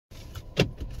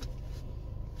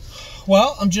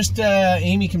Well, I'm just,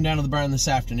 Amy came down to the barn this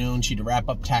afternoon. She had to wrap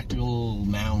up Tactical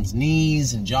Mounds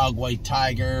knees and jog White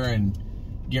Tiger and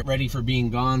get ready for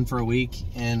being gone for a week.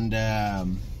 And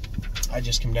I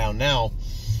just come down now.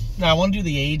 Now, I want to do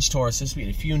the aged horses. We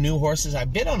had a few new horses. I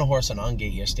bid on a horse on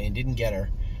On-Gate yesterday and didn't get her.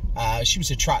 She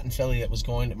was a trotting filly that was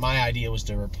going. My idea was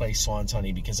to replace Swan's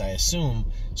Honey because I assume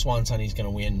Swan's Honey's going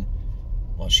to win.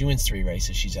 Well, she wins 3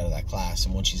 races. She's out of that class.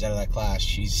 And when she's out of that class,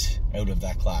 she's out of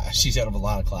that class. She's out of a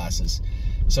lot of classes.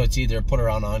 So it's either put her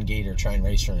on-gate or try and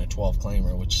race her in a 12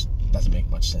 claimer, which doesn't make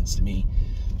much sense to me.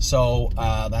 So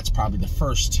that's probably the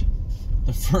first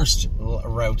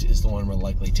route is the one we'll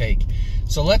likely take.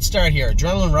 So let's start here.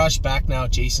 Adrenaline Rush back now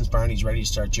at Jason's barn. He's ready to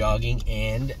start jogging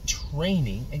and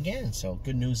training again. So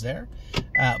good news there.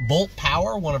 Bolt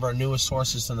Power, one of our newest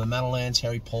horses in the Meadowlands.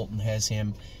 Harry Polton has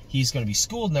him. He's going to be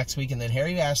schooled next week, and then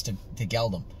Harry asked to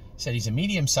geld him. He said he's a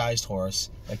medium-sized horse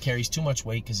that carries too much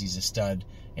weight because he's a stud,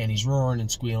 and he's roaring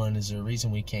and squealing. Is there a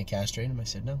reason we can't castrate him? I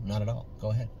said, no, not at all.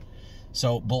 Go ahead.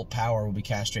 So Bolt Power will be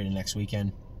castrated next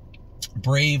weekend.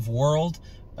 Brave World,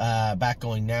 back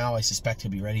going now. I suspect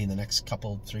he'll be ready in the next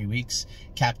 3 weeks.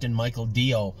 Captain Michael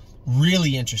Dio,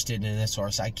 really interested in this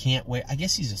horse. I can't wait. I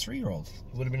guess he's a 3-year-old.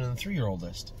 He would have been on the 3-year-old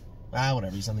list.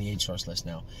 Whatever, he's on the age horse list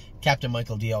now. Captain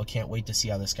Michael Dio, can't wait to see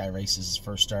how this guy races his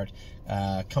first start.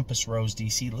 Compass Rose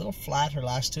DC, a little flat her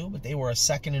last 2, but they were a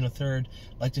 2nd and a 3rd.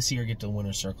 Like to see her get to the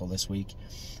winner's circle this week.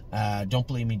 Don't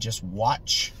Believe Me, Just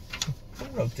Watch. Who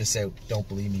wrote this out? Don't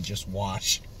Believe Me, Just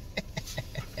Watch.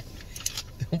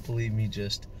 Don't Believe Me,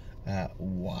 Just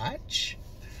Watch.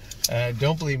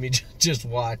 Don't Believe Me, Just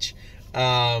Watch.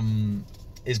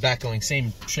 Is back going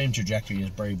same trajectory as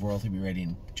Brave World. He'll be ready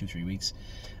in 2-3 weeks.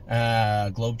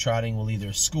 Globetrotting will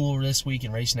either school this week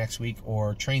and race next week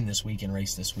or train this week and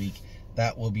race this week.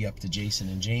 That will be up to Jason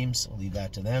and James. I'll leave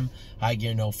that to them. High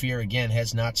Gear No Fear, again,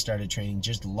 has not started training.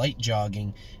 Just light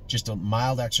jogging, just a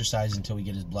mild exercise until we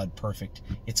get his blood perfect.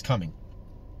 It's coming.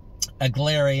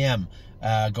 Glare AM,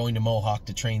 going to Mohawk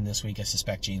to train this week. I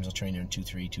suspect James will train her in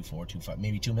 2-3, 2-4, 2-5,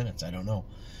 maybe 2 minutes. I don't know.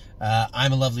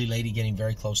 I'm a Lovely Lady, getting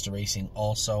very close to racing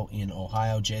also in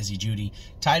Ohio. Jazzy Judy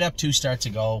tied up 2 starts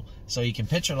ago, so you can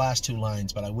pitch her last 2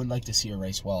 lines, but I would like to see her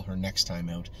race well her next time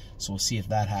out. So we'll see if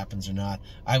that happens or not.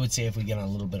 I would say if we get on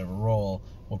a little bit of a roll,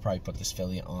 we'll probably put this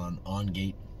filly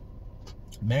on-gate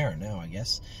mare now, I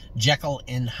guess. Jekyll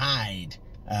and Hyde.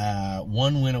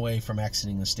 1 win away from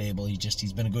exiting the stable.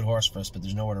 He's been a good horse for us, but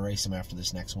there's nowhere to race him after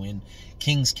this next win.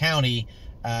 Kings County,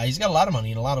 he's got a lot of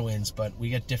money and a lot of wins, but we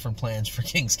got different plans for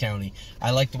Kings County.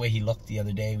 I like the way he looked the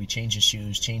other day. We changed his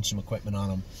shoes, changed some equipment on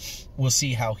him. We'll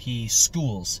see how he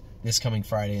schools this coming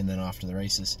Friday and then off to the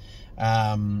races.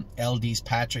 LD's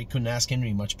Patrick, couldn't ask him to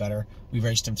be much better. We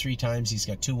raced him 3 times. He's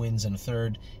got 2 wins and a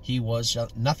 3rd. He was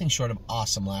nothing short of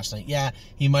awesome last night. Yeah,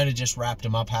 he might have just wrapped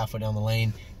him up halfway down the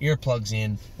lane, earplugs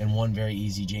in, and won very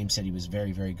easy. James said he was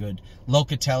very, very good.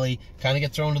 Locatelli kind of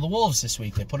get thrown to the wolves this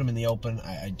week. They put him in the open.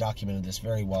 I documented this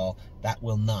very well. That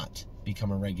will not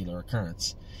become a regular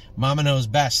occurrence. Mama Knows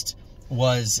Best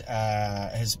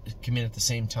has come in at the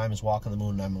same time as Walk on the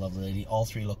Moon and I'm a Lovely Lady. All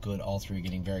 3 look good. All 3 are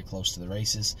getting very close to the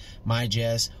races. My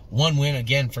Jazz, 1 win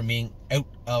again from being out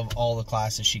of all the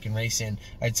classes she can race in.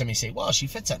 I had somebody say, well, she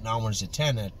fits at Nommers at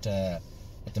 10 at the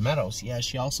Meadows. Yeah,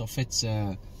 she also fits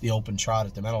the open trot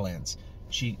at the Meadowlands.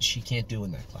 She can't do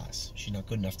in that class. She's not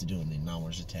good enough to do in the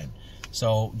Nommers at 10.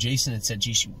 So Jason had said,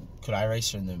 gee, could I race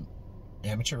her in the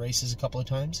amateur races a couple of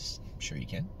times? I'm sure you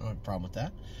can. I don't have a problem with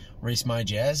that. Race My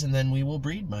Jazz, and then we will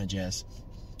breed My Jazz.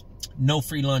 No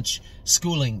free lunch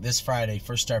schooling this Friday.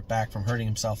 First start back from hurting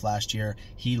himself last year.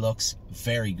 He looks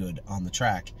very good on the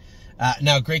track.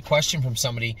 Now, great question from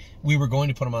somebody. We were going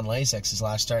to put him on Lasix his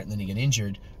last start, and then he got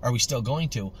injured. Are we still going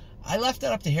to? I left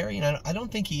that up to Harry, and I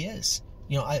don't think he is.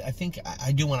 You know, I think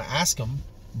I do want to ask him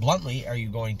bluntly, are you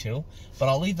going to? But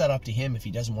I'll leave that up to him. If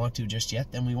he doesn't want to just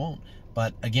yet, then we won't.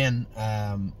 But again,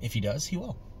 if he does, he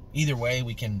will. Either way,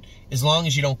 we can, as long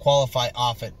as you don't qualify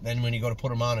off it, then when you go to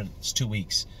put him on it, it's 2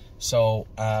 weeks. So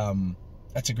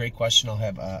that's a great question. I'll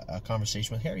have a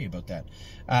conversation with Harry about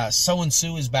that. So and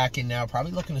Sue is back in now,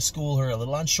 probably looking to school her a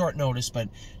little on short notice, but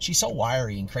she's so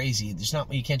wiry and crazy. There's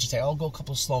not, you can't just say, oh, go a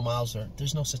couple of slow miles.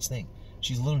 There's no such thing.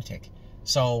 She's a lunatic.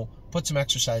 So put some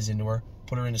exercise into her,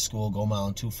 put her into school, go mile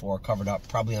and 2-4, covered up,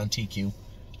 probably on TQ,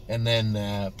 and then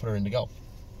put her in to go.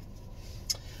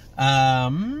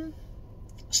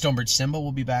 Stonebridge Simba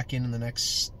will be back in the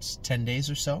next 10 days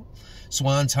or so.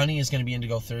 Swan's Honey is going to be in to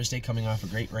go Thursday, coming off a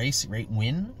great race, a great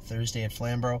win Thursday at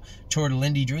Flamborough. Tour de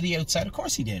Lindy drew the outside. Of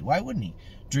course he did. Why wouldn't he?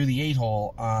 Drew the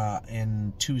 8-hole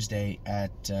and Tuesday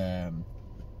at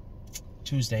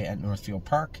Tuesday at Northfield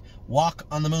Park. Walk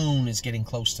on the Moon is getting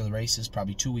close to the races,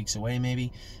 probably 2 weeks away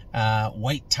maybe.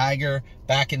 White Tiger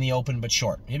back in the open, but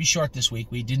short. Maybe short this week.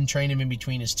 We didn't train him in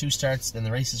between his 2 starts, then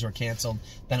the races were canceled,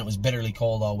 then it was bitterly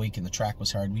cold all week and the track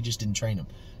was hard. We just didn't train him.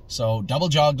 So double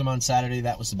jogged him on Saturday.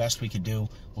 That was the best we could do.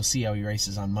 We'll see how he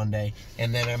races on Monday.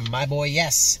 And then my boy,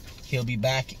 Yes, he'll be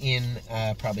back in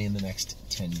probably in the next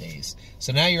 10 days.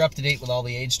 So now you're up to date with all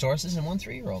the aged horses and 1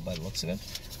 3-year-old by the looks of it.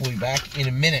 We'll be back in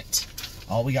a minute.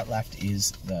 All we got left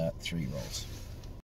is the 3-year-olds.